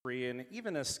and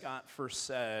even as Scott first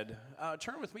said,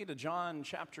 turn with me to John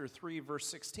chapter 3, verse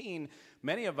 16.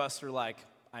 Many of us are like,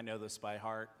 I know this by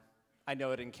heart. I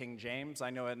know it in King James. I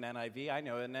know it in NIV. I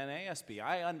know it in NASB.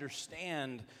 I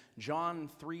understand John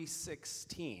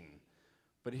 3:16.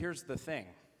 But here's the thing.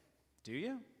 Do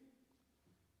you?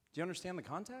 Do you understand the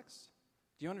context?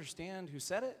 Do you understand who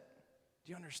said it?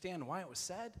 Do you understand why it was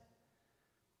said?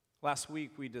 Last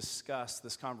week, we discussed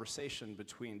this conversation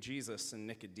between Jesus and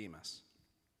Nicodemus.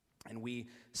 And we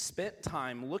spent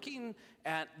time looking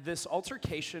at this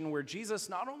altercation where Jesus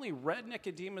not only read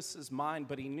Nicodemus' mind,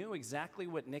 but he knew exactly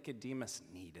what Nicodemus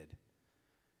needed.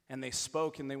 And they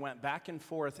spoke and they went back and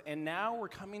forth. And now we're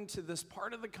coming to this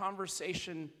part of the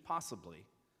conversation, possibly,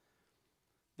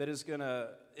 that is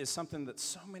something that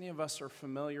so many of us are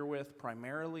familiar with,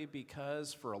 primarily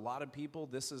because for a lot of people,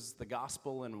 this is the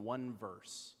gospel in one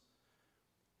verse.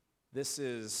 This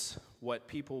is what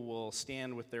people will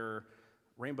stand with their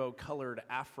rainbow-colored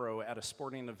afro at a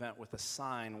sporting event with a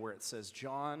sign where it says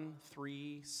John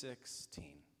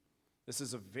 3:16. This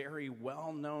is a very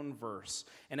well-known verse.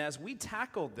 And as we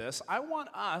tackle this, I want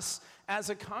us as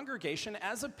a congregation,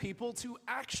 as a people, to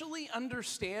actually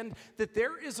understand that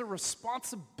there is a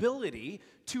responsibility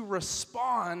to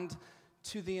respond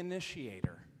to the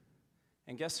initiator.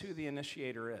 And guess who the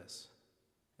initiator is?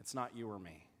 It's not you or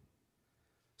me.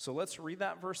 So let's read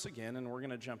that verse again, and we're going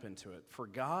to jump into it. For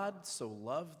God so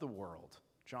loved the world,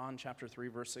 John chapter 3,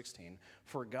 verse 16.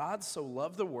 For God so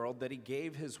loved the world that he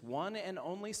gave his one and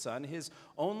only Son, his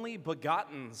only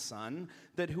begotten Son,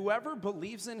 that whoever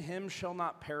believes in him shall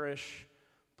not perish,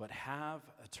 but have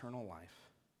eternal life.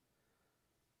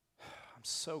 I'm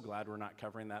so glad we're not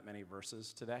covering that many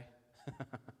verses today,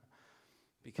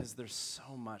 because there's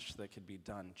so much that could be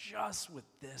done just with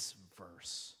this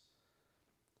verse.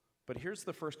 But here's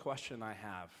the first question I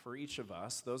have for each of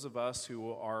us, those of us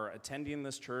who are attending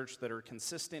this church that are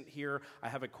consistent here. I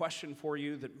have a question for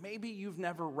you that maybe you've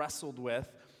never wrestled with.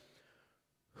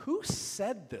 Who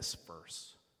said this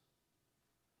verse?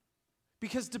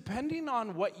 Because depending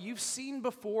on what you've seen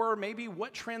before, maybe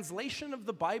what translation of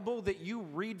the Bible that you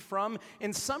read from,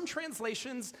 in some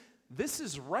translations, this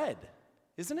is read,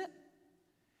 isn't it?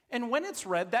 And when it's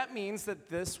read, that means that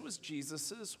this was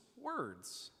Jesus'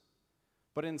 words.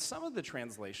 But in some of the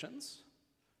translations,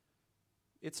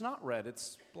 it's not red,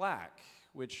 it's black,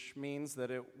 which means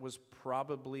that it was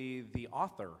probably the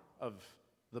author of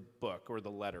the book or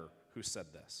the letter who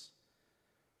said this.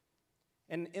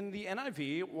 And in the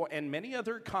NIV and many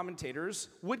other commentators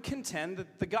would contend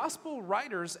that the gospel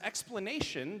writer's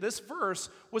explanation, this verse,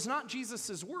 was not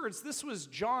Jesus' words. This was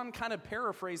John kind of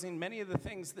paraphrasing many of the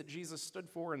things that Jesus stood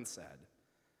for and said.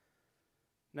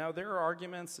 Now, there are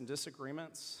arguments and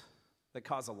disagreements that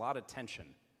cause a lot of tension,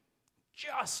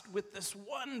 just with this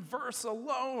one verse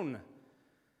alone.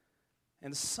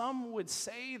 And some would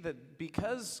say that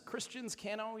because Christians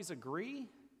can't always agree,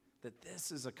 that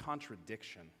this is a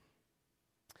contradiction.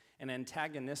 An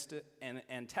antagonist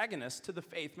to the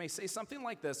faith may say something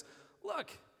like this: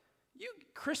 look, you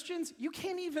Christians, you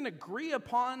can't even agree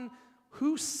upon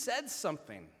who said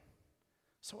something.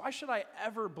 So why should I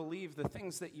ever believe the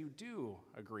things that you do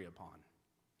agree upon?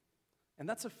 And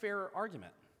that's a fair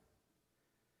argument.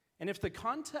 And if the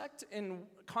content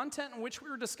in which we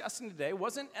were discussing today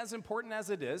wasn't as important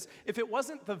as it is, if it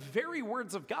wasn't the very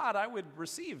words of God, I would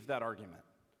receive that argument.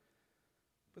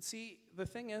 But see, the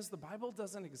thing is, the Bible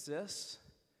doesn't exist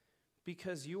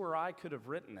because you or I could have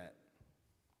written it.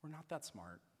 We're not that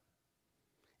smart.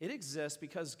 It exists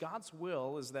because God's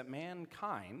will is that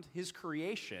mankind, his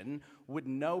creation, would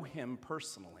know him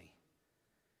personally.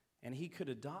 And he could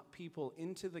adopt people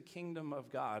into the kingdom of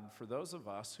God for those of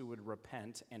us who would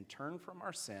repent and turn from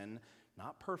our sin,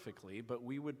 not perfectly, but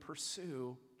we would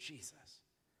pursue Jesus.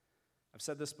 I've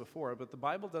said this before, but the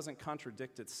Bible doesn't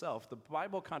contradict itself. The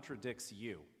Bible contradicts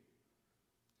you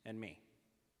and me.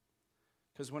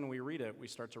 Because when we read it, we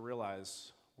start to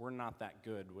realize we're not that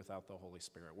good without the Holy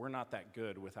Spirit. We're not that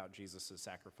good without Jesus'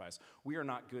 sacrifice. We are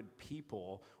not good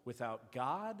people without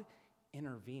God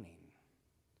intervening.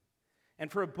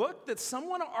 And for a book that some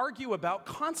want to argue about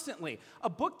constantly, a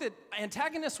book that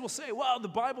antagonists will say, well, the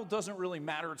Bible doesn't really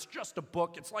matter, it's just a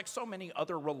book, it's like so many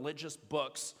other religious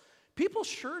books, people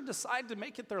sure decide to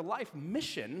make it their life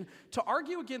mission to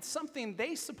argue against something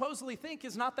they supposedly think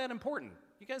is not that important.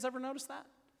 You guys ever notice that?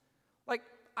 Like,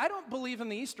 I don't believe in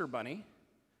the Easter Bunny,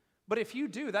 but if you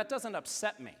do, that doesn't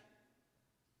upset me.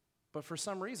 But for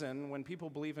some reason, when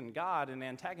people believe in God, an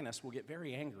antagonist will get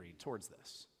very angry towards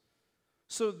this.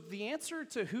 So the answer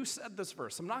to who said this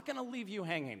verse, I'm not going to leave you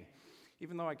hanging,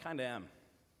 even though I kind of am.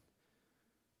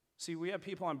 See, we have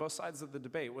people on both sides of the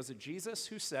debate. Was it Jesus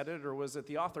who said it, or was it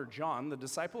the author John, the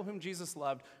disciple whom Jesus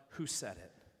loved, who said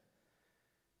it?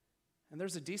 And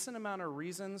there's a decent amount of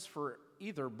reasons for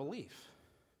either belief.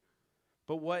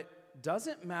 But what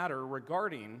doesn't matter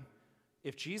regarding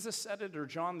if Jesus said it or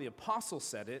John the apostle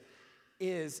said it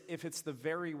is if it's the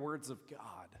very words of God.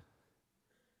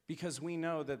 Because we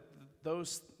know that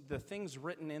the things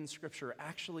written in Scripture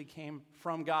actually came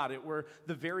from God. It were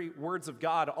the very words of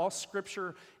God. All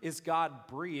Scripture is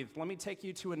God-breathed. Let me take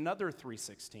you to another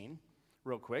 3:16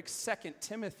 real quick. 2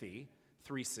 Timothy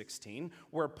 3:16,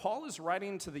 where Paul is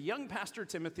writing to the young pastor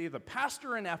Timothy, the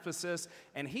pastor in Ephesus,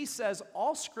 and he says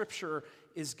all Scripture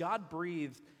is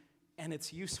God-breathed and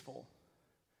it's useful.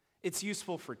 It's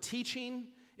useful for teaching,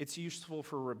 it's useful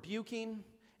for rebuking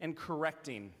and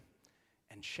correcting,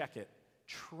 and check it,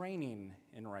 training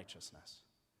in righteousness.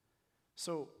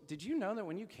 So, did you know that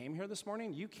when you came here this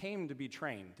morning, you came to be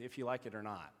trained, if you like it or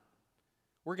not?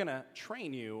 We're going to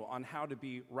train you on how to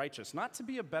be righteous, not to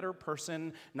be a better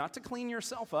person, not to clean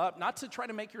yourself up, not to try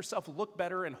to make yourself look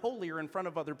better and holier in front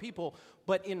of other people,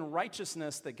 but in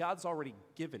righteousness that God's already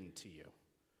given to you.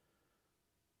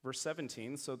 Verse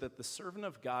 17, so that the servant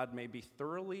of God may be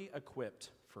thoroughly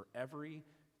equipped for every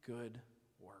good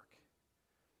work.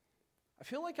 I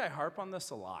feel like I harp on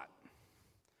this a lot.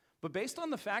 But based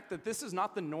on the fact that this is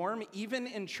not the norm, even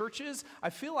in churches, I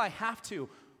feel I have to.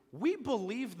 We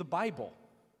believe the Bible.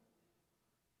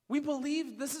 We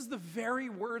believe this is the very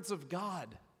words of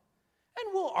God. And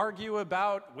we'll argue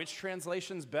about which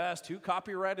translation's best, who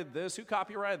copyrighted this, who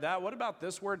copyrighted that, what about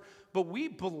this word? But we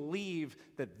believe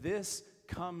that this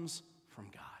comes from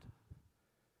God.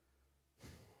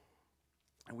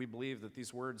 And we believe that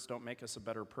these words don't make us a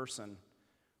better person.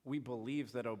 We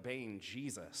believe that obeying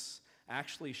Jesus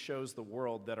actually shows the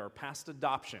world that our past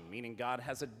adoption, meaning God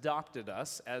has adopted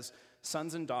us as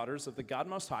sons and daughters of the God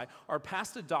Most High, our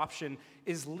past adoption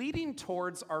is leading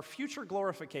towards our future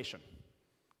glorification.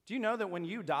 Do you know that when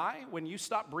you die, when you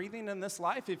stop breathing in this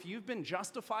life, if you've been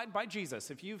justified by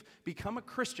Jesus, if you've become a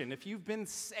Christian, if you've been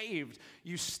saved,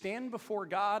 you stand before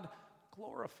God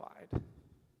glorified?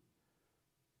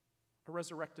 A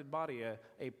resurrected body,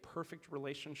 a perfect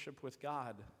relationship with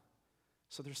God.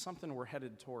 So there's something we're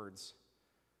headed towards,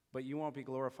 but you won't be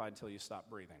glorified till you stop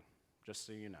breathing, just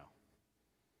so you know.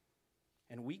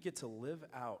 And we get to live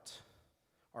out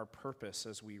our purpose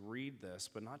as we read this,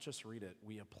 but not just read it,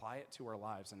 we apply it to our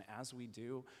lives. And as we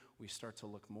do, we start to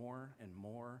look more and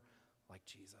more like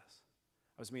Jesus.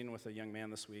 I was meeting with a young man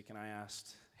this week, and I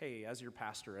asked, hey, as your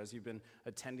pastor, as you've been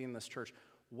attending this church,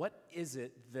 what is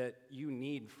it that you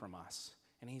need from us?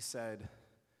 And he said,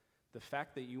 the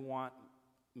fact that you want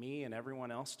me and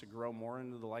everyone else to grow more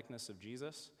into the likeness of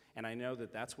Jesus, and I know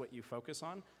that that's what you focus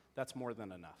on, that's more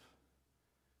than enough.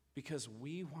 Because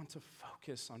we want to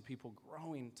focus on people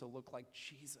growing to look like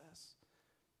Jesus.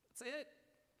 That's it.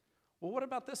 Well, what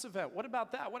about this event? What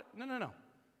about that? No.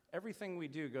 Everything we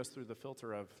do goes through the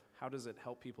filter of how does it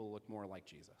help people look more like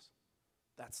Jesus?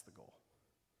 That's the goal.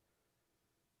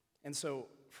 And so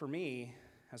for me,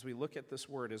 as we look at this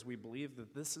word, as we believe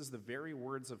that this is the very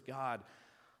words of God,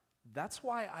 that's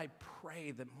why I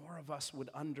pray that more of us would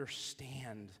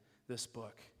understand this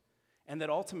book. And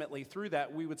that ultimately, through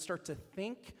that, we would start to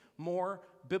think more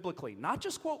biblically. Not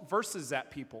just quote verses at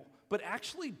people, but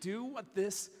actually do what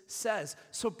this says.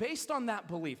 So based on that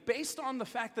belief, based on the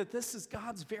fact that this is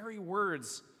God's very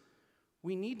words,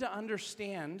 we need to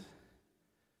understand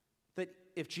that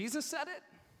if Jesus said it,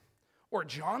 or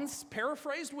John's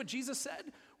paraphrased what Jesus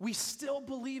said, we still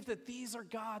believe that these are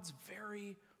God's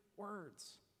very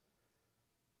words.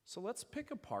 So let's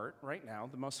pick apart right now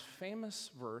the most famous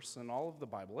verse in all of the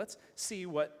Bible. Let's see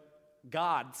what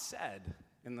God said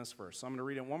in this verse. So I'm going to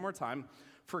read it one more time.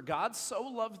 For God so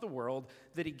loved the world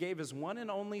that he gave his one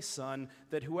and only Son,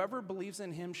 that whoever believes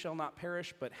in him shall not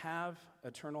perish but have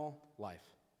eternal life.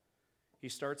 He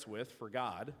starts with, for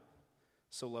God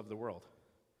so loved the world.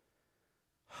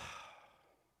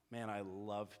 Man, I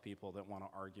love people that want to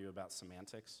argue about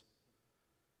semantics.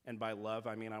 And by love,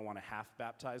 I mean I want to half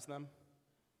baptize them.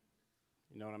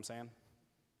 You know what I'm saying?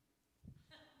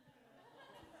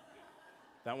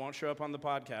 That won't show up on the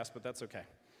podcast, but that's okay.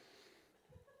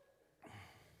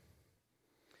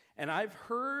 And I've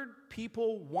heard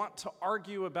people want to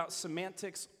argue about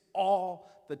semantics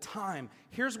all the time.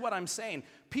 Here's what I'm saying.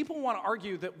 People want to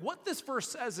argue that what this verse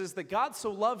says is that God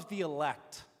so loved the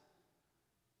elect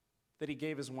that he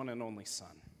gave his one and only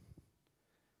Son.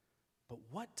 But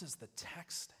what does the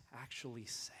text actually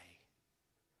say?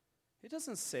 It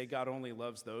doesn't say God only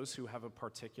loves those who have a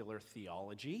particular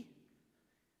theology.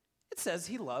 It says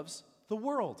he loves the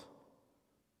world.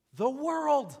 The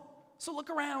world. So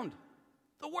look around.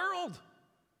 The world.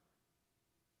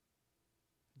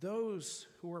 Those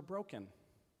who are broken.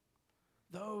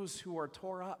 Those who are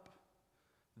tore up.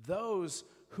 Those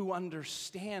who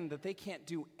understand that they can't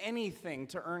do anything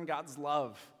to earn God's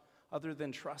love other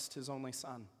than trust his only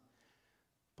Son.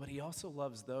 But he also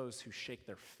loves those who shake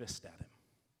their fist at him.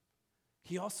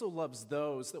 He also loves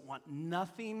those that want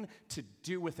nothing to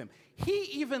do with him. He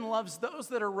even loves those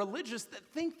that are religious that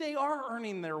think they are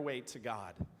earning their way to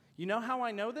God. You know how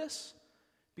I know this?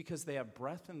 Because they have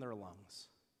breath in their lungs.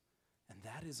 And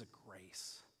that is a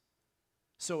grace.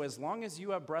 So as long as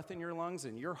you have breath in your lungs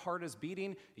and your heart is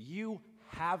beating, you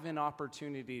have an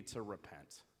opportunity to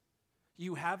repent.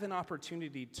 You have an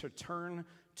opportunity to turn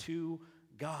to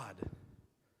God.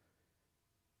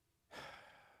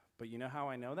 But you know how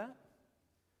I know that?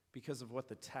 Because of what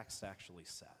the text actually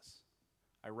says.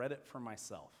 I read it for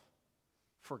myself.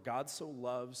 For God so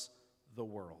loves the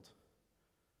world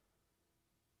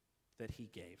that he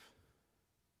gave.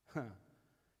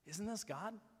 Isn't this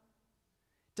God?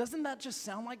 Doesn't that just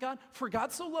sound like God? For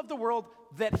God so loved the world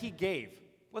that he gave.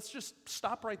 Let's just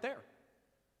stop right there.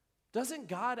 Doesn't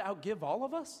God outgive all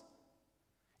of us?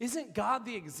 Isn't God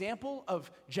the example of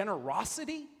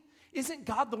generosity? Isn't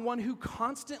God the one who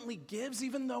constantly gives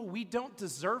even though we don't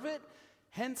deserve it?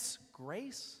 Hence,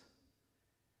 grace.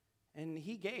 And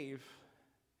he gave,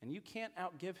 and you can't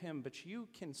outgive him, but you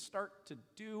can start to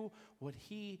do what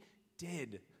he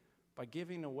did by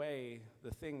giving away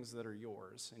the things that are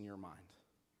yours in your mind.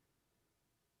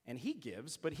 And he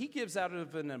gives, but he gives out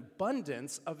of an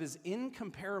abundance of his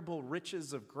incomparable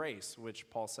riches of grace, which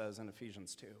Paul says in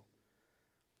Ephesians 2.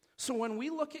 So when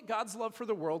we look at God's love for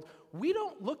the world, we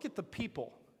don't look at the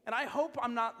people. And I hope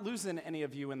I'm not losing any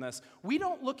of you in this. We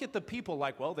don't look at the people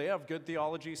like, well, they have good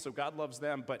theology, so God loves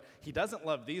them, but he doesn't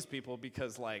love these people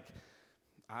because,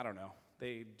 I don't know,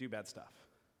 they do bad stuff.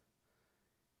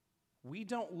 We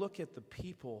don't look at the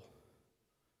people.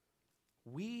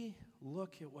 We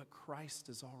look at what Christ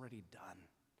has already done.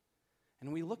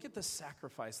 And we look at the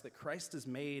sacrifice that Christ has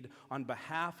made on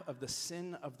behalf of the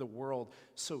sin of the world.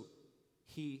 So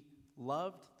he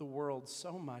loved the world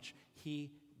so much,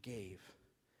 he gave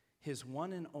his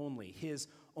one and only, his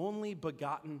only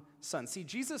begotten Son. See,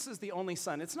 Jesus is the only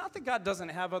Son. It's not that God doesn't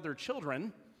have other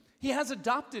children. He has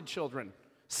adopted children,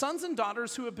 sons and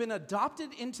daughters who have been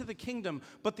adopted into the kingdom.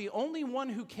 But the only one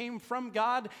who came from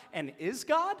God and is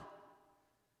God,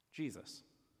 Jesus.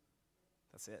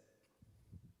 That's it.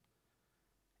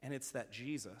 And it's that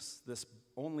Jesus, this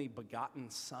only begotten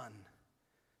Son,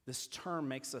 this term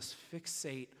makes us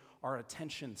fixate our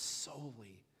attention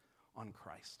solely on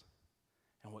Christ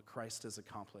and what Christ has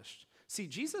accomplished. See,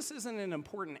 Jesus isn't an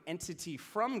important entity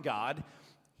from God.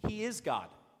 He is God.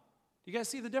 Do you guys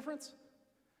see the difference?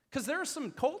 Because there are some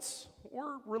cults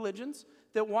or religions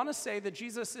that want to say that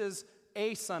Jesus is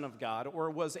a son of God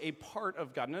or was a part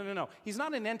of God. No. He's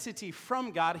not an entity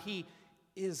from God. He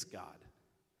is God.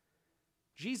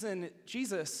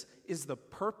 Jesus is the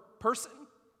person,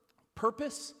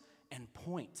 purpose, and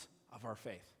point of our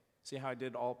faith. See how I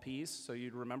did all P's so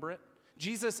you'd remember it?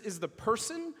 Jesus is the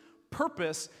person,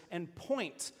 purpose, and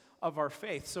point of our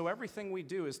faith. So everything we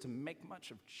do is to make much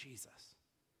of Jesus.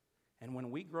 And when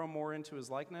we grow more into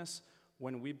his likeness,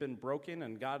 when we've been broken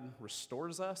and God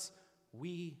restores us,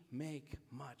 we make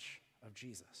much of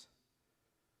Jesus.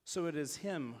 So it is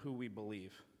him who we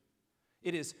believe.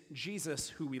 It is Jesus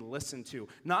who we listen to.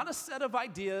 Not a set of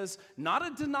ideas, not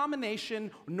a denomination,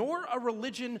 nor a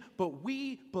religion, but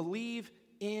we believe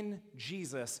in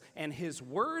Jesus and his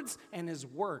words and his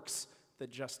works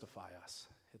that justify us.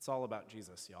 It's all about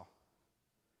Jesus, y'all.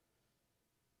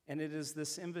 And it is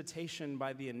this invitation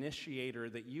by the initiator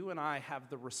that you and I have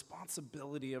the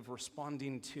responsibility of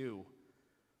responding to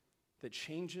that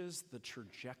changes the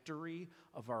trajectory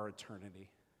of our eternity.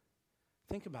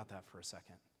 Think about that for a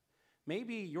second.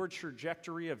 Maybe your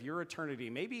trajectory of your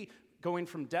eternity, maybe going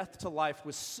from death to life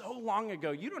was so long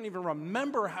ago, you don't even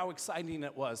remember how exciting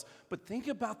it was. But think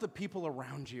about the people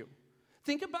around you.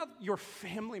 Think about your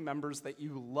family members that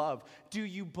you love. Do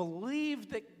you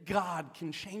believe that God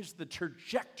can change the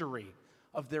trajectory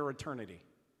of their eternity?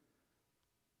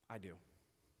 I do.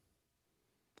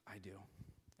 I do.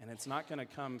 And it's not going to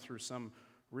come through some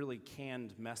really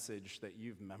canned message that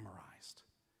you've memorized.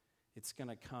 It's going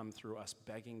to come through us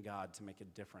begging God to make a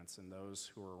difference in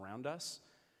those who are around us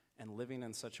and living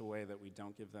in such a way that we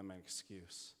don't give them an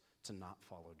excuse to not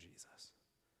follow Jesus.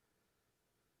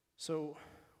 So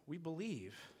we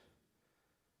believe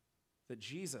that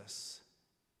Jesus,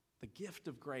 the gift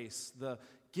of grace, the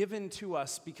given to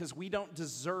us because we don't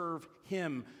deserve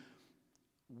him,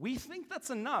 we think that's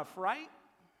enough, right?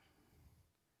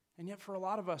 And yet for a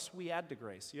lot of us, we add to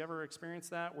grace. You ever experience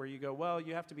that where you go, well,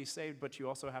 you have to be saved, but you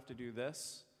also have to do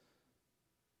this?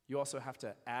 You also have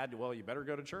to add, well, you better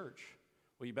go to church.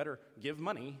 Well, you better give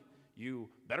money. You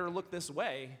better look this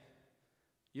way.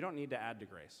 You don't need to add to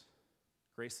grace.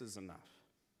 Grace is enough.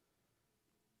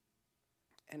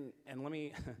 And let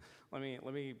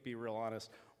me be real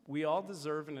honest. We all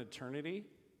deserve an eternity,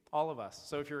 all of us.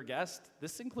 So if you're a guest,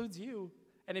 this includes you.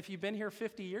 And if you've been here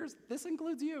 50 years, this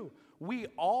includes you. We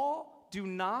all do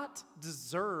not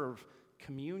deserve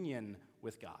communion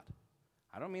with God.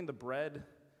 I don't mean the bread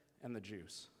and the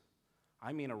juice.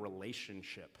 I mean a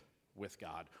relationship with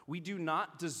God. We do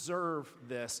not deserve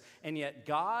this, and yet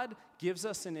God gives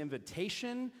us an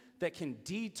invitation that can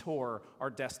detour our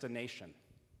destination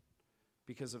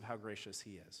because of how gracious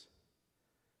He is.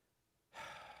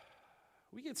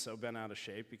 We get so bent out of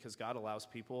shape because God allows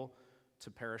people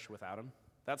to perish without Him.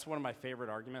 That's one of my favorite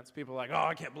arguments. People are like, oh,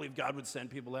 I can't believe God would send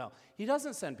people to hell. He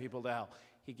doesn't send people to hell.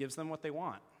 He gives them what they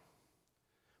want.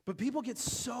 But people get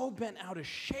so bent out of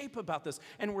shape about this,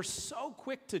 and we're so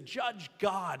quick to judge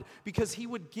God because He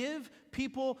would give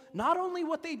people not only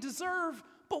what they deserve,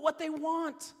 but what they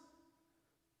want.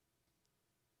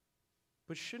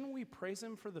 But shouldn't we praise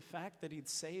Him for the fact that He'd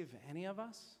save any of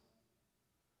us?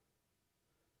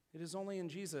 It is only in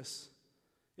Jesus.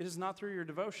 It is not through your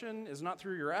devotion, it is not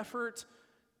through your effort,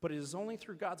 but it is only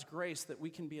through God's grace that we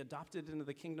can be adopted into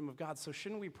the kingdom of God. So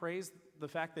shouldn't we praise the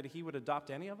fact that He would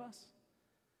adopt any of us?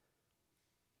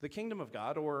 The kingdom of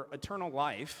God, or eternal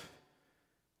life,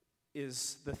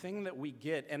 is the thing that we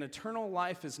get. And eternal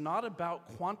life is not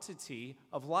about quantity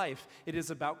of life. It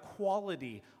is about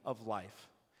quality of life.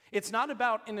 It's not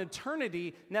about an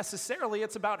eternity necessarily.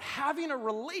 It's about having a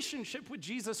relationship with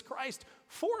Jesus Christ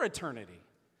for eternity.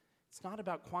 It's not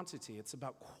about quantity. It's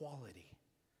about quality.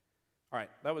 All right,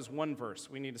 that was one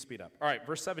verse. We need to speed up. All right,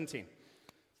 verse 17.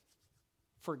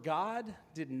 For God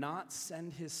did not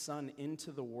send His Son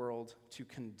into the world to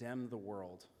condemn the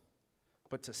world,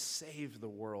 but to save the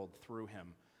world through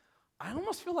Him. I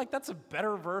almost feel like that's a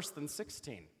better verse than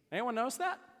 16. Anyone notice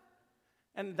that?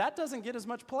 And that doesn't get as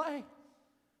much play.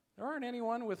 There aren't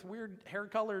anyone with weird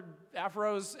hair-colored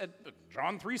afros at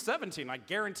John 3:17. I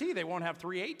guarantee they won't have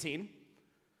 3:18.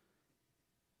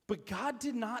 But God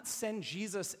did not send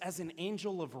Jesus as an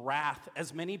angel of wrath,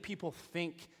 as many people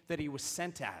think that He was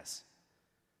sent as.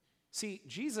 See,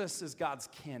 Jesus is God's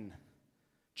kin.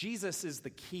 Jesus is the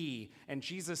key, and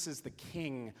Jesus is the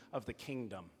king of the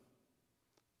kingdom.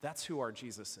 That's who our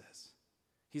Jesus is.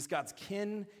 He's God's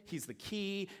kin, He's the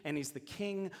key, and He's the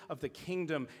king of the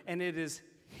kingdom. And it is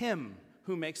Him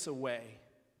who makes a way,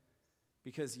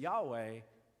 because Yahweh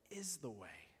is the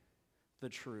way, the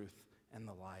truth, and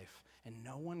the life. And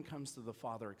no one comes to the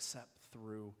Father except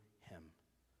through Him.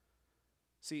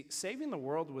 See, saving the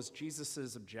world was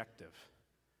Jesus' objective.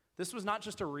 This was not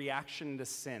just a reaction to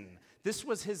sin. This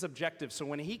was His objective. So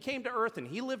when He came to earth and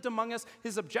He lived among us,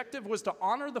 His objective was to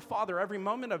honor the Father every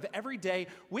moment of every day,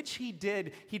 which He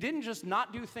did. He didn't just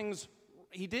not do things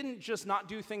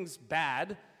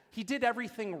bad. He did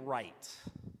everything right.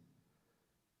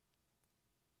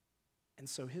 And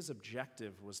so His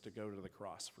objective was to go to the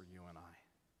cross for you and I.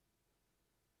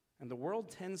 And the world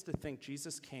tends to think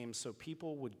Jesus came so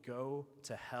people would go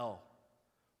to hell,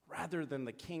 rather than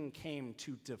the King came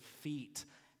to defeat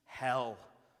hell,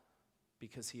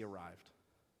 because He arrived.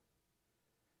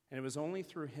 And it was only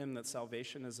through Him that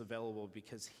salvation is available,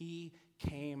 because He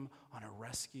came on a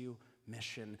rescue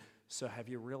mission. So have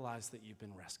you realized that you've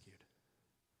been rescued?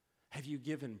 Have you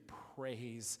given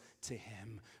praise to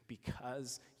Him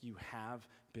because you have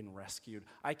been rescued?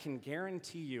 I can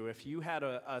guarantee you, if you had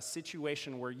a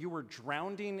situation where you were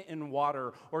drowning in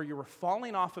water, or you were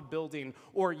falling off a building,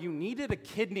 or you needed a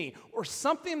kidney, or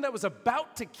something that was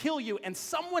about to kill you, and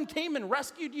someone came and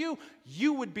rescued you,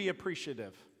 you would be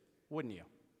appreciative, wouldn't you?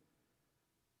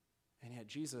 And yet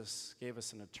Jesus gave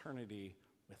us an eternity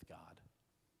with God.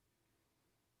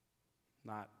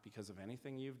 Not because of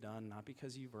anything you've done, not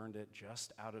because you've earned it,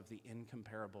 just out of the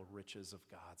incomparable riches of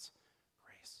God's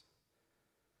grace.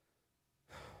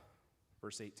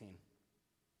 Verse 18.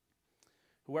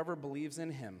 Whoever believes in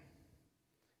Him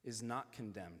is not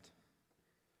condemned,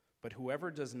 but whoever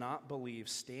does not believe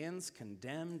stands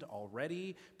condemned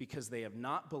already, because they have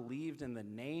not believed in the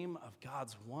name of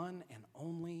God's one and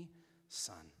only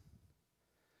Son.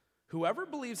 Whoever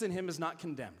believes in Him is not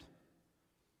condemned.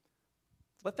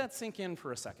 Let that sink in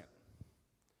for a second.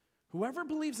 Whoever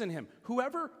believes in Him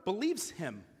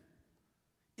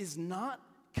is not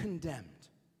condemned.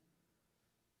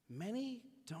 Many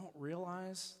don't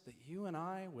realize that you and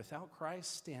I, without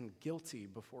Christ, stand guilty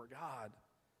before God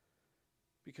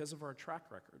because of our track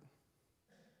record.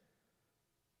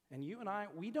 And you and I,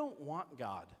 we don't want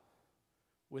God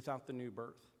without the new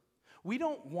birth. We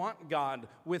don't want God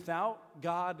without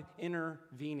God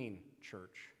intervening,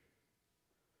 church.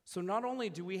 So not only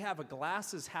do we have a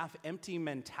glass is half empty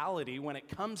mentality when it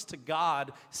comes to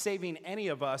God saving any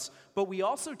of us, but we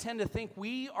also tend to think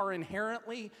we are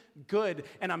inherently good.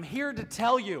 And I'm here to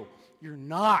tell you, you're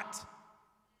not.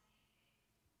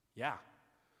 Yeah.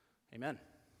 Amen.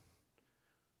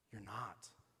 You're not.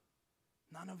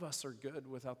 None of us are good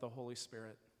without the Holy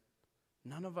Spirit.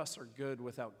 None of us are good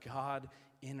without God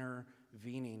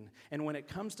intervening. And when it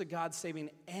comes to God saving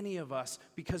any of us,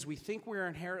 because we think we're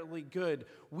inherently good,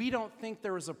 we don't think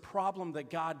there is a problem that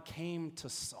God came to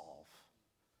solve.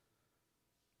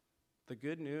 The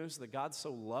good news that God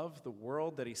so loved the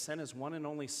world that he sent his one and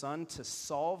only Son to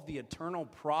solve the eternal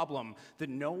problem that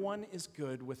no one is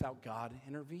good without God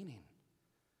intervening.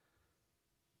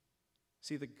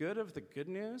 See, the good of the good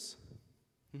news,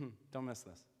 don't miss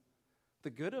this. The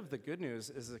good of the good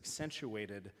news is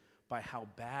accentuated by how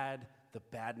bad the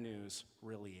bad news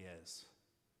really is.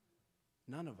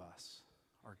 None of us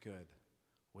are good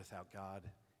without God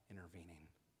intervening.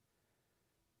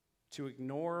 To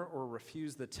ignore or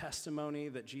refuse the testimony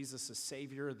that Jesus is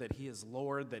Savior, that he is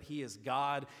Lord, that he is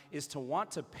God, is to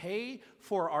want to pay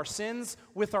for our sins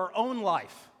with our own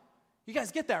life. You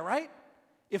guys get that, right?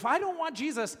 If I don't want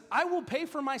Jesus, I will pay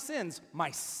for my sins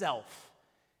myself,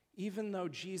 even though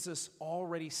Jesus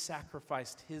already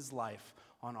sacrificed his life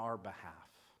on our behalf.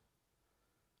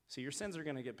 So your sins are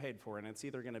going to get paid for, and it's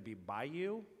either going to be by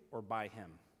you or by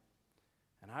him.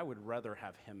 And I would rather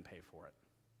have him pay for it.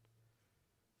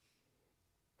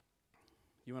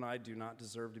 You and I do not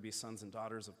deserve to be sons and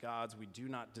daughters of God. We do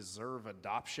not deserve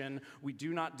adoption. We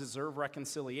do not deserve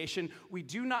reconciliation. We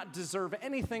do not deserve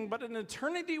anything but an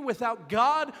eternity without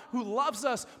God who loves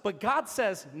us. But God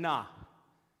says, nah,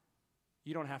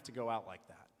 you don't have to go out like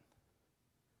that.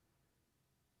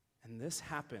 And this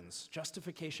happens,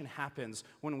 justification happens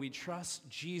when we trust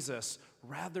Jesus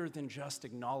rather than just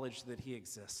acknowledge that he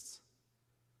exists.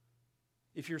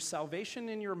 If your salvation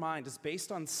in your mind is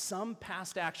based on some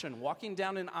past action, walking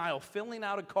down an aisle, filling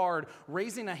out a card,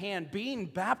 raising a hand, being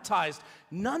baptized,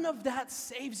 none of that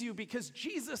saves you because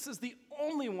Jesus is the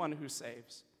only one who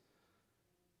saves.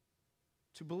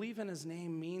 To believe in his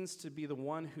name means to be the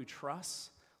one who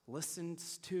trusts,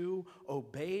 listens to,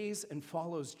 obeys, and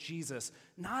follows Jesus,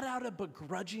 not out of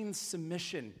begrudging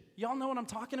submission. Y'all know what I'm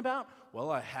talking about? Well,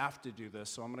 I have to do this,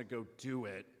 so I'm going to go do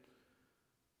it.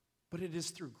 But it is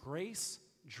through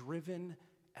grace-driven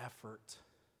effort.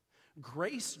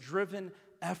 Grace-driven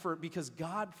effort because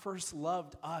God first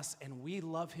loved us and we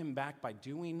love him back by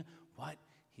doing what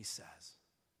he says.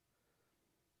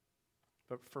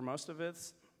 But for most of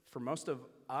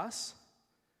us,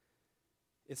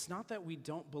 it's not that we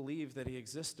don't believe that he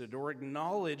existed or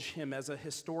acknowledge him as a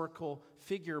historical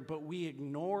figure, but we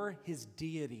ignore his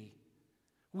deity.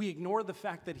 We ignore the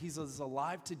fact that he's as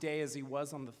alive today as he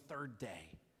was on the third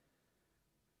day.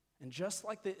 And just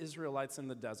like the Israelites in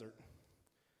the desert,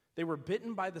 they were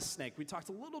bitten by the snake. We talked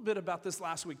a little bit about this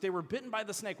last week. They were bitten by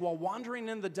the snake while wandering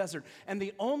in the desert. And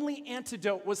the only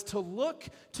antidote was to look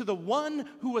to the one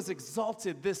who was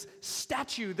exalted, this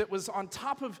statue that was on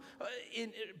top of,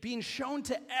 being shown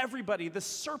to everybody, the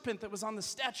serpent that was on the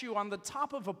statue on the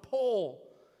top of a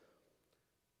pole.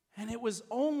 And it was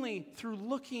only through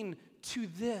looking to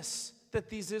this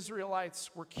that these Israelites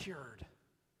were cured.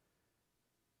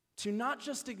 To not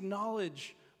just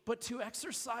acknowledge, but to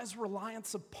exercise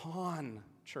reliance upon,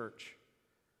 church.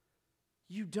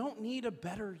 You don't need a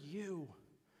better you.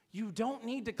 You don't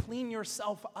need to clean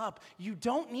yourself up. You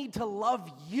don't need to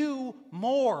love you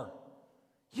more.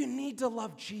 You need to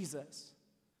love Jesus.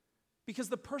 Because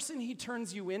the person he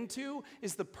turns you into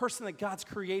is the person that God's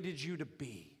created you to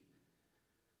be.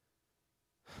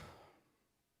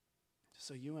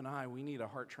 So you and I, we need a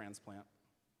heart transplant.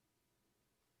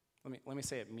 Let me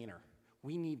say it meaner.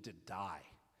 We need to die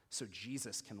so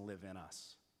Jesus can live in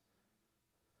us.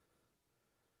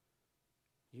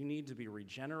 You need to be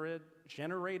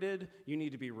regenerated, you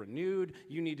need to be renewed,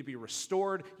 you need to be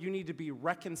restored, you need to be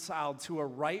reconciled to a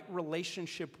right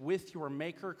relationship with your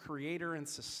maker, creator, and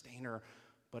sustainer.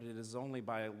 But it is only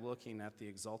by looking at the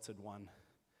exalted one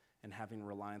and having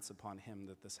reliance upon him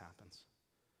that this happens.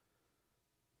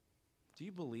 Do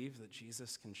you believe that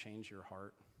Jesus can change your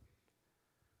heart?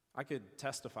 I could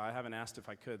testify, I haven't asked if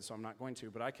I could, so I'm not going to,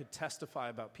 but I could testify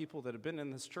about people that have been in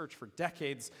this church for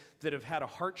decades that have had a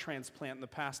heart transplant in the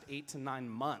past 8 to 9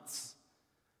 months.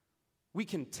 We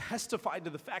can testify to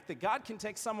the fact that God can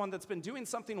take someone that's been doing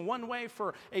something one way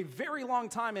for a very long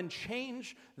time and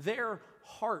change their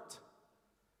heart.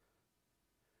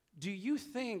 Do you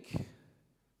think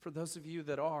for those of you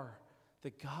that are,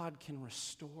 that God can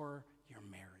restore your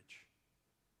marriage?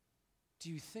 Do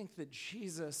you think that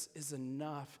Jesus is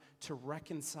enough to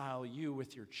reconcile you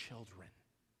with your children?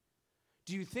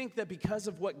 Do you think that because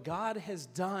of what God has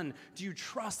done, do you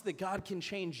trust that God can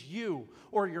change you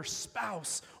or your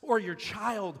spouse or your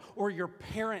child or your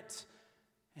parent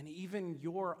and even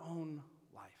your own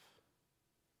life?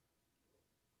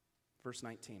 Verse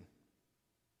 19.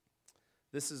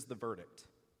 This is the verdict.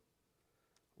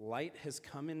 Light has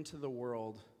come into the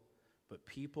world, but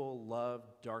people loved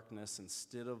darkness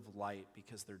instead of light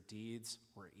because their deeds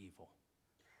were evil.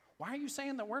 Why are you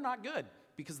saying that we're not good?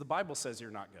 Because the Bible says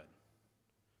you're not good.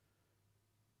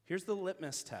 Here's the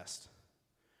litmus test.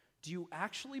 Do you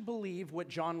actually believe what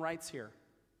John writes here?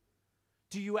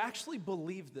 Do you actually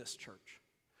believe this, church?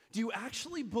 Do you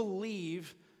actually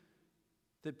believe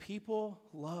that people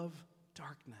love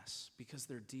darkness because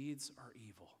their deeds are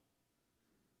evil?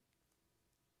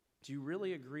 Do you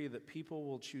really agree that people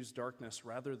will choose darkness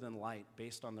rather than light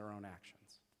based on their own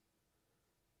actions?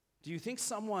 Do you think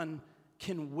someone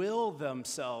can will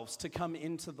themselves to come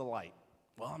into the light?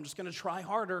 Well, I'm just going to try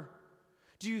harder.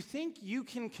 Do you think you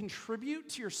can contribute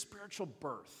to your spiritual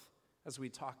birth, as we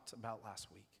talked about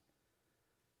last week?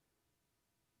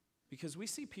 Because we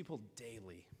see people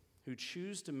daily who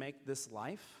choose to make this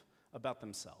life about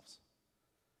themselves,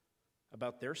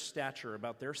 about their stature,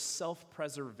 about their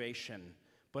self-preservation.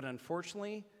 But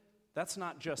unfortunately, that's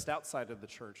not just outside of the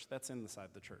church, that's inside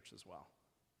the church as well.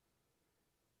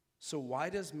 So why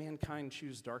does mankind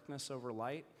choose darkness over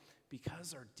light?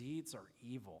 Because our deeds are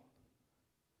evil.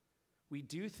 We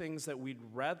do things that we'd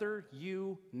rather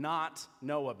you not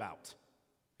know about.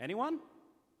 Anyone?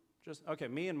 Okay,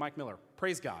 me and Mike Miller.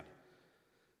 Praise God.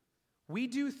 We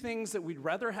do things that we'd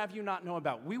rather have you not know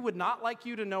about. We would not like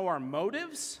you to know our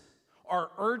motives,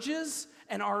 our urges,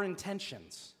 and our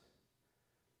intentions.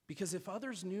 Because if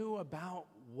others knew about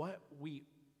what we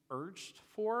urged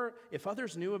for, if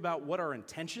others knew about what our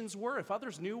intentions were, if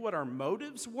others knew what our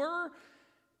motives were,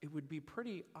 it would be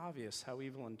pretty obvious how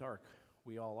evil and dark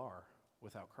we all are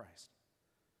without Christ.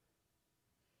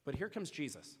 But here comes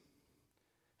Jesus.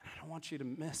 And I don't want you to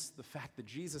miss the fact that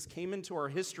Jesus came into our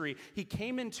history, he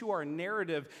came into our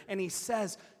narrative, and he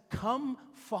says, "Come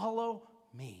follow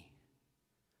me.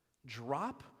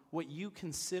 Drop what you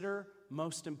consider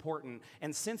most important.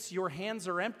 And since your hands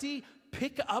are empty,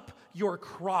 pick up your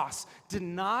cross.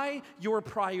 Deny your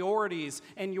priorities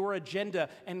and your agenda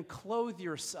and clothe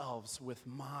yourselves with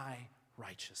my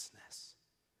righteousness.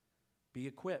 Be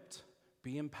equipped,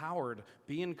 be empowered,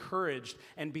 be encouraged,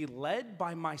 and be led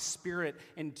by my Spirit,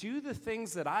 and do the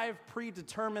things that I've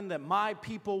predetermined that my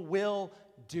people will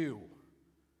do.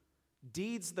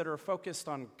 Deeds that are focused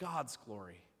on God's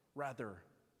glory rather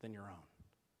than your own.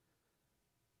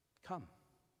 Come,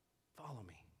 follow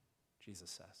me, Jesus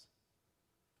says.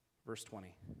 Verse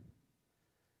 20.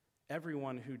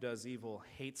 Everyone who does evil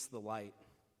hates the light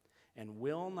and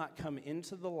will not come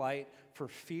into the light for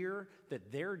fear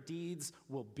that their deeds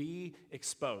will be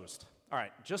exposed. All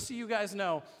right, just so you guys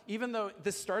know, even though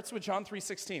this starts with John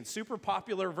 3:16, super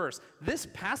popular verse, this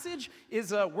passage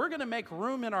is a we're going to make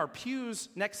room in our pews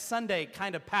next Sunday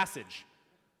kind of passage.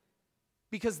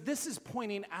 Because this is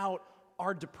pointing out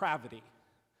our depravity.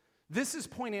 This is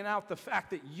pointing out the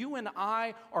fact that you and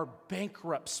I are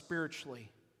bankrupt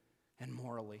spiritually and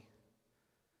morally.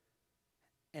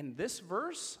 And this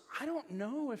verse, I don't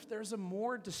know if there's a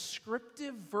more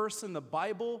descriptive verse in the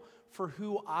Bible for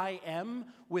who I am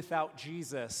without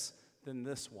Jesus than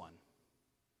this one.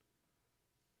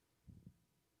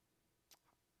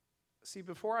 See,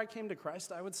 before I came to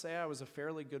Christ, I would say I was a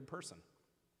fairly good person.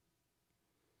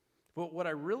 But what I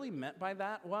really meant by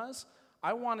that was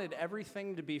I wanted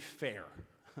everything to be fair.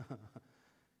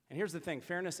 And here's the thing,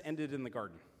 fairness ended in the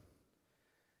garden.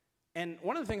 And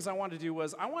one of the things I wanted to do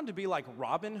was I wanted to be like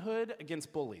Robin Hood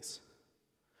against bullies.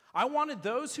 I wanted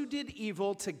those who did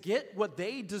evil to get what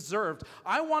they deserved.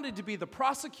 I wanted to be the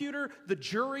prosecutor, the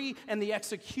jury, and the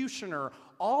executioner,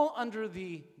 all under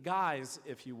the guise,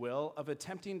 if you will, of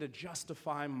attempting to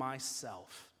justify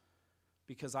myself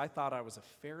because I thought I was a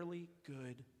fairly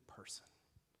good person.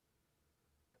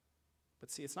 But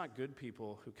see, it's not good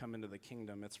people who come into the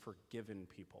kingdom, it's forgiven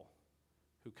people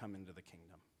who come into the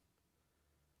kingdom.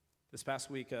 This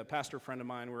past week, a pastor friend of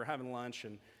mine, we were having lunch,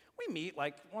 and we meet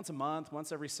like once a month,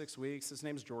 once every 6 weeks. His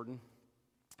name's Jordan.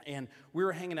 And we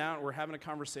were hanging out, we're having a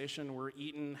conversation, we're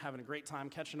eating, having a great time,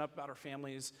 catching up about our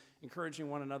families, encouraging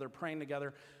one another, praying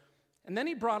together. And then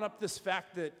he brought up this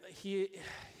fact that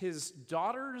his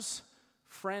daughter's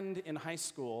friend in high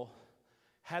school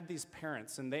had these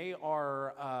parents, and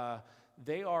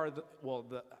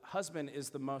the husband is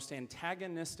the most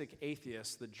antagonistic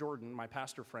atheist that Jordan, my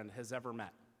pastor friend, has ever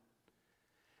met.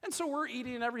 And so we're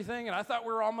eating and everything, and I thought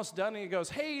we were almost done, and he goes,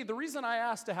 hey, the reason I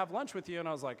asked to have lunch with you, and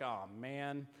I was like, oh,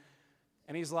 man.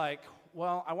 And he's like,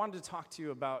 well, I wanted to talk to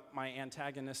you about my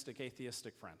antagonistic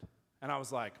atheistic friend. And I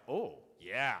was like, oh,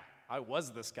 yeah, I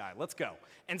was this guy. Let's go.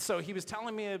 And so he was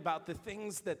telling me about the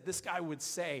things that this guy would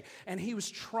say, and he was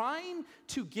trying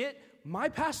to get my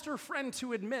pastor friend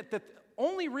to admit that the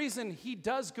only reason he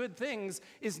does good things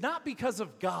is not because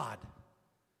of God,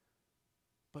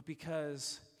 but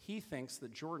because he thinks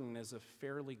that Jordan is a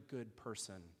fairly good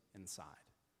person inside.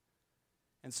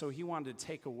 And so he wanted to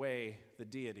take away the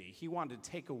deity. He wanted to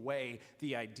take away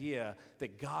the idea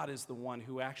that God is the one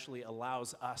who actually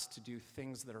allows us to do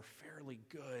things that are fairly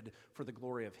good for the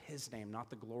glory of his name, not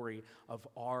the glory of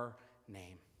our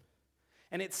name.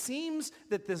 And it seems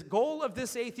that the goal of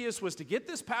this atheist was to get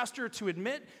this pastor to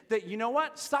admit that, you know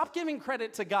what, stop giving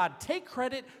credit to God. Take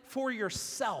credit for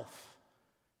yourself.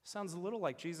 Sounds a little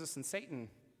like Jesus and Satan,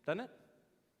 doesn't it?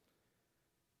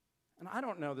 And I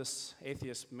don't know this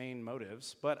atheist's main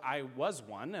motives, but I was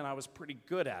one, and I was pretty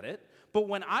good at it. But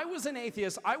when I was an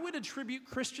atheist, I would attribute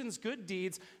Christians' good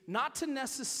deeds not to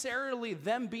necessarily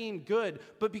them being good,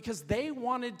 but because they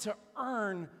wanted to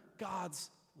earn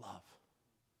God's love.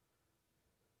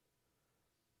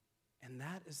 And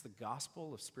that is the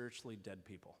gospel of spiritually dead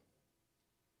people,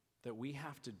 that we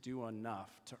have to do enough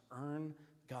to earn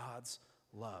God's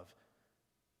love.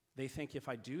 They think if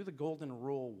I do the golden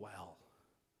rule well,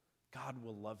 God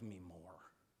will love me more,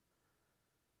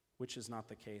 which is not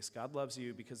the case. God loves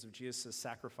you because of Jesus'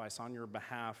 sacrifice on your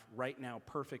behalf right now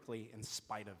perfectly in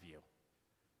spite of you.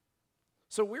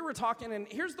 So we were talking, and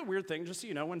here's the weird thing, just so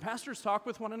you know, when pastors talk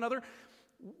with one another,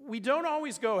 we don't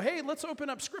always go, hey, let's open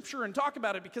up Scripture and talk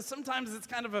about it, because sometimes it's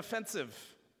kind of offensive,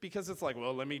 because it's like,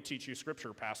 well, let me teach you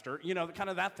Scripture, Pastor, you know, kind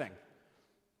of that thing.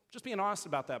 Just being honest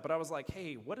about that. But I was like,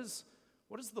 hey, what does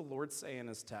the Lord say in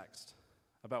his text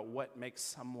about what makes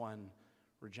someone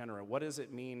regenerate? What does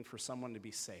it mean for someone to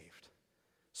be saved?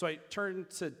 So I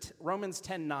turned to Romans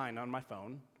 10:9 on my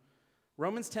phone.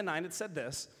 Romans 10:9, it said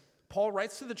this. Paul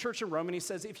writes to the church in Rome, and he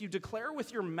says, if you declare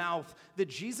with your mouth that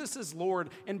Jesus is Lord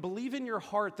and believe in your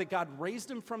heart that God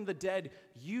raised him from the dead,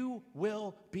 you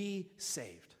will be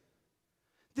saved.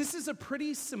 This is a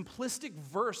pretty simplistic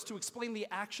verse to explain the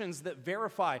actions that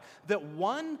verify that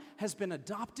one has been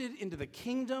adopted into the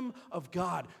kingdom of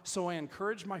God. So I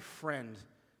encourage my friend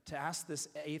to ask this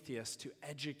atheist to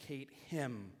educate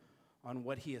him on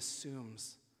what he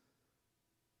assumes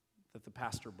that the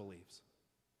pastor believes.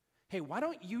 Hey, why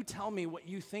don't you tell me what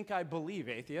you think I believe,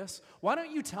 atheist? Why don't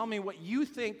you tell me what you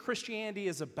think Christianity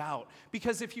is about?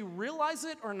 Because if you realize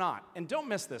it or not, and don't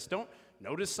miss this, don't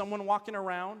notice someone walking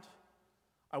around,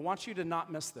 I want you to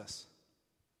not miss this.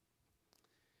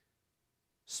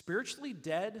 Spiritually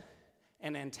dead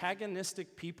and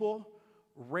antagonistic people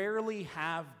rarely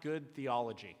have good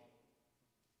theology.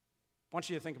 I want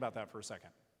you to think about that for a second.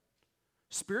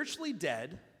 Spiritually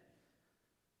dead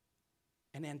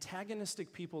and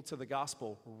antagonistic people to the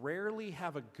gospel rarely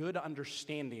have a good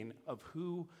understanding of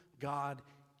who God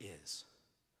is.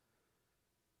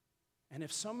 And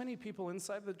if so many people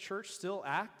inside the church still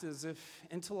act as if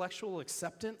intellectual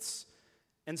acceptance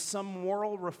and some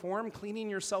moral reform, cleaning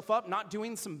yourself up, not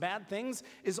doing some bad things,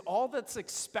 is all that's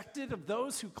expected of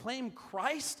those who claim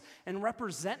Christ and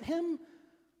represent him,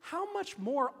 how much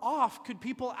more off could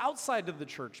people outside of the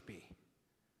church be?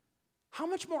 How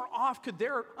much more off could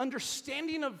their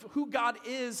understanding of who God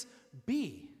is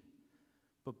be?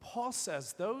 But Paul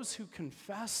says those who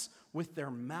confess with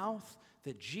their mouth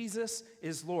that Jesus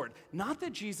is Lord. Not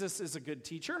that Jesus is a good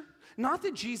teacher, not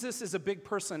that Jesus is a big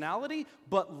personality,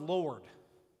 but Lord,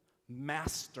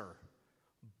 Master,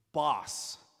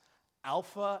 Boss,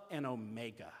 Alpha and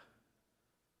Omega.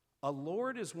 A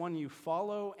Lord is one you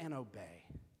follow and obey,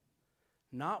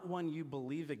 not one you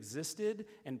believe existed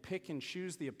and pick and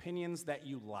choose the opinions that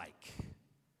you like.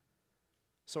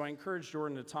 So I encourage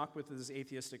Jordan to talk with his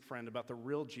atheistic friend about the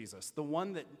real Jesus, the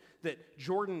one that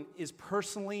Jordan is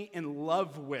personally in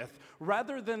love with,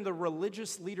 rather than the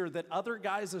religious leader that other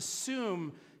guys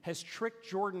assume has tricked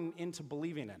Jordan into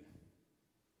believing in.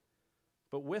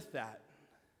 But with that,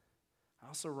 I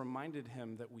also reminded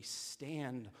him that we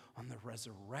stand on the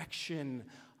resurrection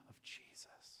of Jesus.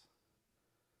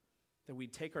 That we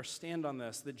take our stand on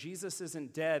this, that Jesus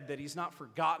isn't dead, that he's not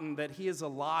forgotten, that he is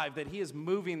alive, that he is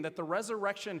moving, that the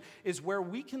resurrection is where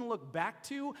we can look back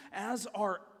to as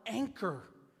our anchor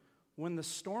when the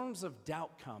storms of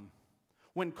doubt come.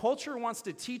 When culture wants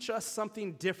to teach us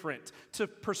something different, to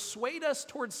persuade us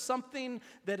towards something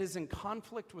that is in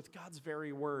conflict with God's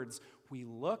very words, we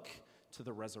look to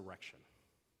the resurrection.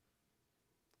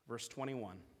 Verse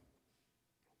 21.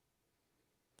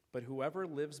 But whoever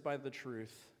lives by the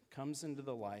truth comes into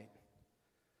the light,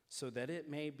 so that it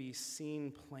may be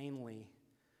seen plainly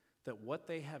that what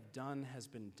they have done has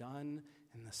been done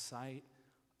in the sight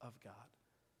of God.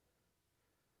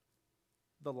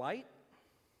 The light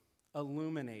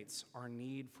illuminates our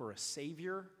need for a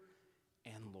Savior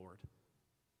and Lord.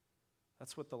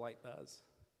 That's what the light does.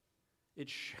 It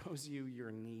shows you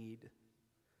your need.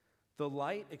 The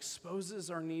light exposes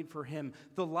our need for Him.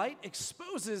 The light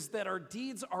exposes that our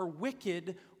deeds are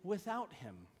wicked without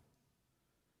Him.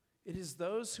 It is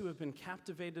those who have been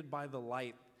captivated by the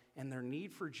light and their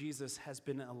need for Jesus has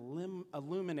been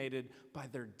illuminated by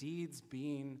their deeds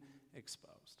being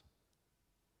exposed.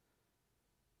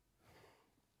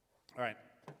 All right.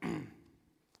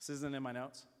 This isn't in my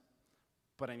notes,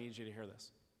 but I need you to hear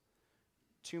this.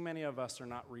 Too many of us are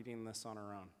not reading this on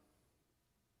our own.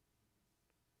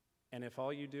 And if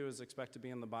all you do is expect to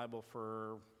be in the Bible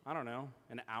for, I don't know,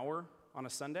 an hour on a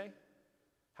Sunday,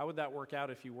 how would that work out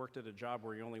if you worked at a job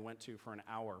where you only went to for an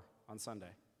hour on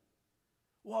Sunday?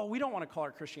 Well, we don't want to call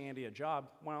our Christianity a job.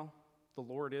 Well, the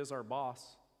Lord is our boss,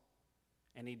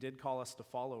 and He did call us to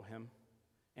follow Him,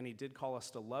 and He did call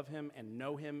us to love Him and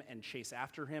know Him and chase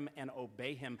after Him and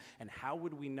obey Him. And how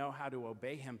would we know how to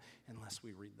obey Him unless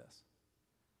we read this?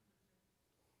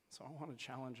 So I want to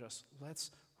challenge us.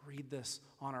 Let's read this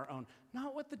on our own.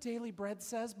 Not what the Daily Bread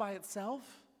says by itself.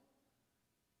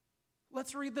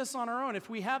 Let's read this on our own. If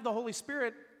we have the Holy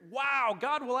Spirit, wow,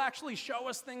 God will actually show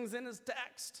us things in His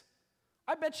text.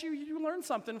 I bet you learned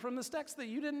something from this text that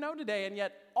you didn't know today, and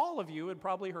yet all of you had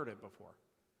probably heard it before.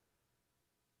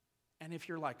 And if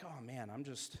you're like, oh man, I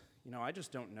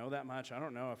just don't know that much. I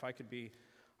don't know if I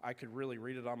could really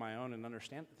read it on my own and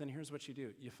understand, then here's what you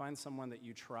do. You find someone that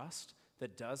you trust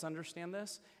that does understand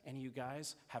this, and you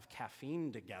guys have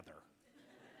caffeine together.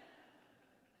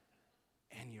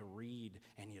 And you read,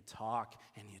 and you talk,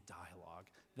 and you dialogue.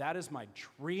 That is my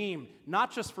dream,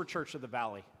 not just for Church of the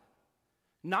Valley,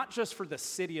 not just for the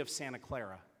city of Santa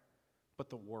Clara, but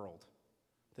the world.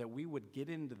 That we would get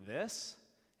into this,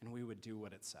 and we would do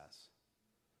what it says.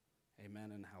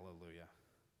 Amen and hallelujah.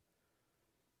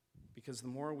 Because the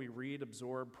more we read,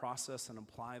 absorb, process, and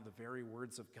apply the very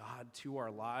words of God to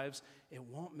our lives, it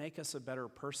won't make us a better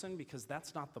person because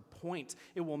that's not the point.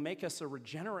 It will make us a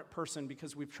regenerate person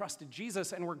because we've trusted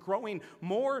Jesus and we're growing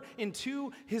more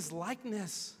into His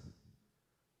likeness.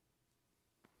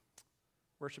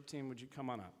 Worship team, would you come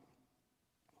on up?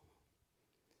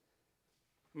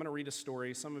 I'm going to read a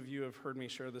story. Some of you have heard me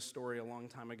share this story a long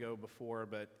time ago before,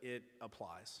 but it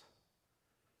applies.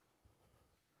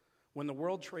 When the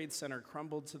World Trade Center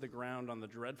crumbled to the ground on the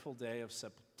dreadful day of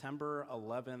September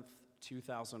 11th,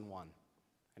 2001.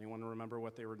 Anyone remember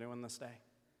what they were doing this day?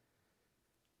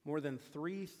 More than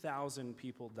 3,000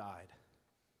 people died.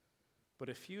 But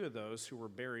a few of those who were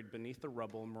buried beneath the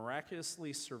rubble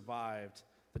miraculously survived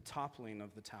the toppling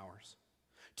of the towers.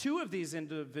 Two of these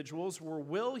individuals were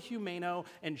Will Humano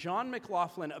and John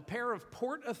McLaughlin, a pair of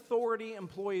Port Authority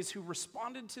employees who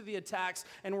responded to the attacks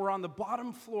and were on the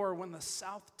bottom floor when the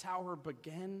South Tower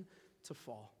began to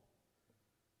fall.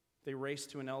 They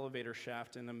raced to an elevator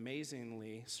shaft and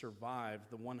amazingly survived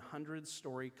the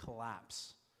 100-story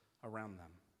collapse around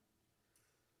them.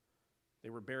 They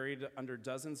were buried under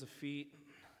dozens of feet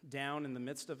down in the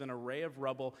midst of an array of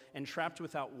rubble and trapped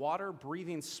without water,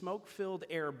 breathing smoke-filled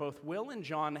air. Both Will and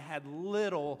John had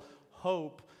little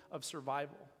hope of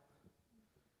survival.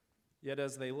 Yet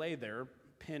as they lay there,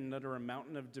 pinned under a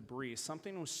mountain of debris,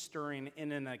 something was stirring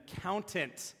in an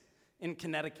accountant in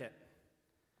Connecticut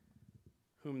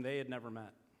whom they had never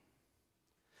met.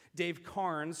 Dave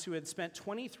Carnes, who had spent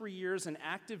 23 years in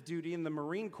active duty in the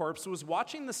Marine Corps, was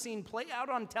watching the scene play out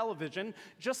on television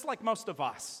just like most of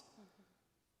us.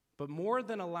 But more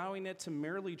than allowing it to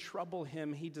merely trouble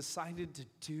him, he decided to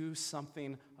do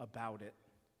something about it.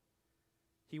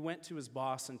 He went to his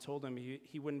boss and told him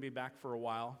he wouldn't be back for a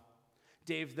while.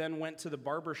 Dave then went to the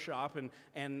barber shop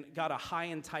and got a high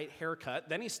and tight haircut.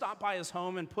 Then he stopped by his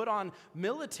home and put on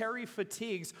military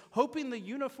fatigues, hoping the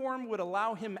uniform would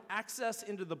allow him access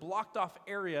into the blocked-off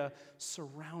area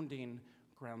surrounding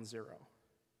Ground Zero.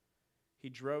 He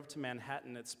drove to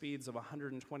Manhattan at speeds of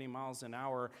 120 miles an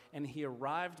hour, and he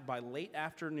arrived by late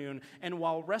afternoon. And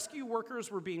while rescue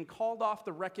workers were being called off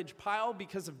the wreckage pile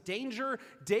because of danger,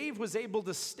 Dave was able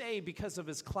to stay because of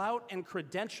his clout and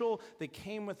credential that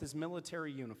came with his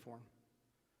military uniform.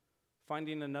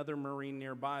 Finding another Marine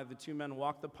nearby, the two men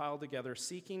walked the pile together,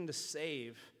 seeking to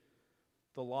save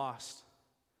the lost.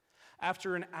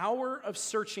 After an hour of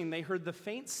searching, they heard the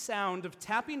faint sound of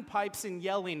tapping pipes and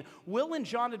yelling. Will and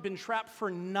John had been trapped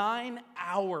for 9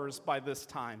 hours by this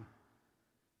time,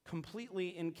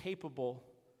 completely incapable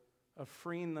of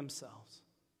freeing themselves.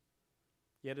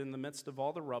 Yet in the midst of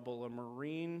all the rubble, a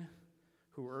Marine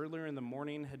who earlier in the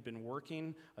morning had been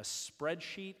working a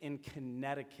spreadsheet in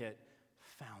Connecticut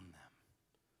found them.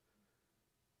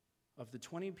 Of the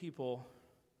 20 people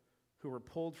who were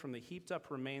pulled from the heaped-up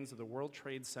remains of the World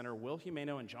Trade Center, Will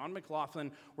Humano and John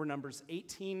McLaughlin were numbers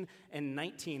 18 and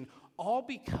 19, all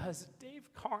because Dave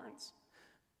Carnes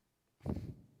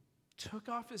took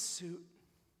off his suit,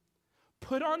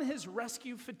 put on his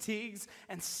rescue fatigues,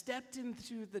 and stepped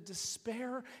into the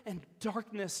despair and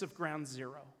darkness of Ground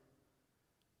Zero.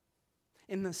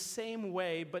 In the same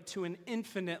way, but to an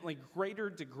infinitely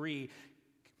greater degree,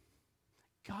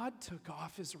 God took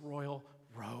off his royal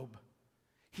robe.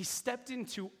 He stepped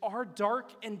into our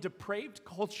dark and depraved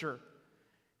culture,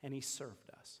 and he served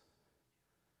us.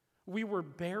 We were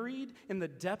buried in the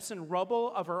depths and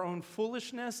rubble of our own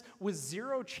foolishness with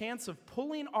zero chance of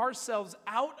pulling ourselves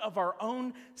out of our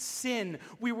own sin.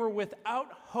 We were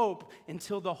without hope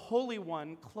until the Holy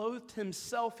One clothed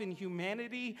himself in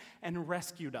humanity and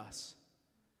rescued us.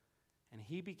 And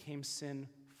he became sin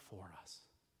for us.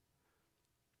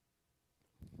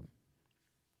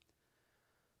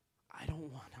 I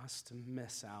don't want us to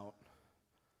miss out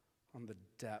on the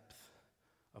depth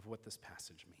of what this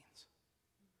passage means.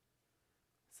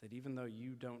 It's that even though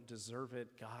you don't deserve it,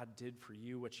 God did for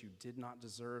you what you did not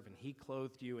deserve, and he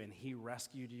clothed you, and he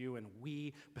rescued you, and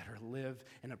we better live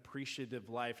an appreciative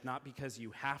life, not because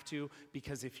you have to,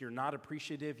 because if you're not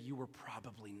appreciative, you were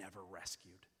probably never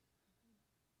rescued.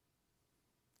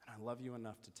 And I love you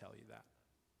enough to tell you that.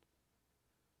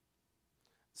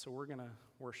 So we're going to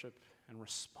worship and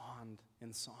respond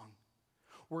in song.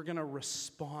 We're going to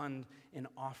respond in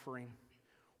offering.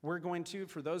 We're going to,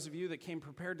 for those of you that came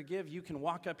prepared to give, you can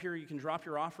walk up here, you can drop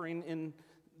your offering in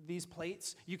these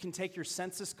plates. You can take your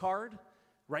census card,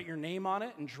 write your name on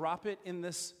it, and drop it in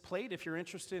this plate. If you're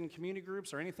interested in community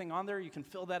groups or anything on there, you can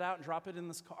fill that out and drop it in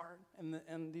this card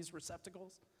and these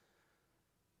receptacles.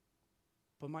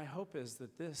 But my hope is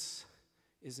that this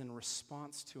is in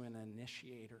response to an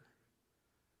initiator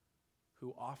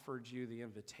who offered you the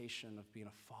invitation of being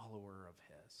a follower of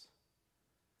his.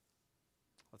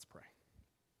 Let's pray.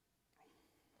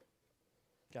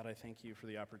 God, I thank you for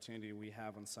the opportunity we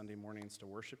have on Sunday mornings to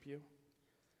worship you.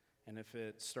 And if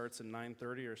it starts at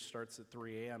 9:30 or starts at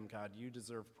 3 a.m., God, you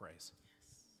deserve praise.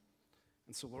 Yes.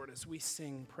 And so, Lord, as we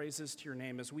sing praises to your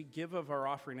name, as we give of our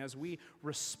offering, as we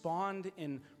respond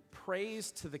in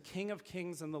praise to the King of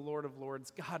Kings and the Lord of Lords,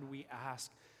 God, we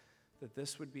ask that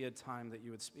this would be a time that you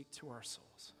would speak to our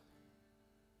souls.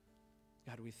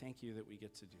 God, we thank you that we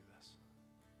get to do this.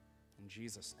 In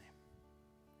Jesus'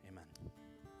 name, amen.